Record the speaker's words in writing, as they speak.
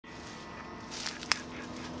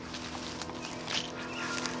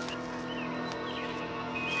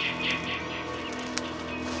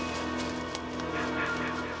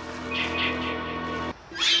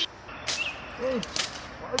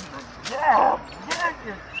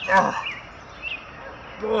Ah,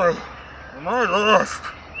 boy, am I lost.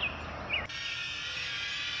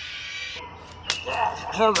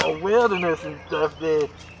 How's the wilderness and stuff there?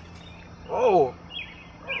 Oh,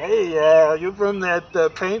 hey, you from that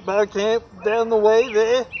paintball camp down the way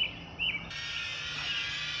there?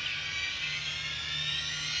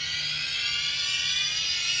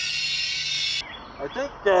 I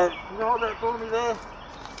think, you know that for me there?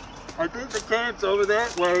 I think the camp's over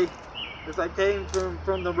that way, because I came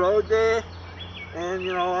from the road there, and,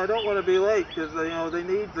 you know, I don't want to be late, because, you know, they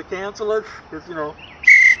need to cancel it, because, you know,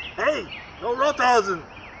 hey, no roughhousing,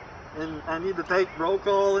 and I need to take roll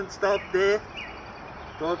call and stuff there,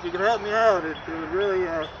 so if you could help me out, it would really,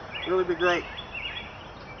 really be great.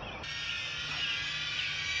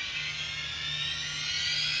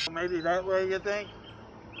 Maybe that way, you think?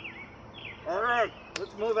 All right,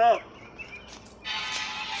 let's move out.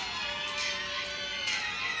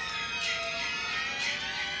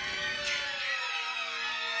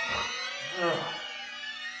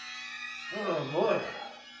 Oh boy,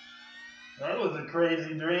 that was a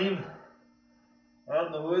crazy dream. Out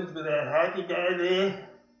in the woods with that hockey guy there.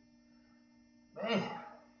 Man,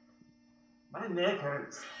 my neck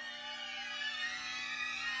hurts.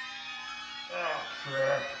 Oh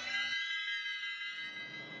crap.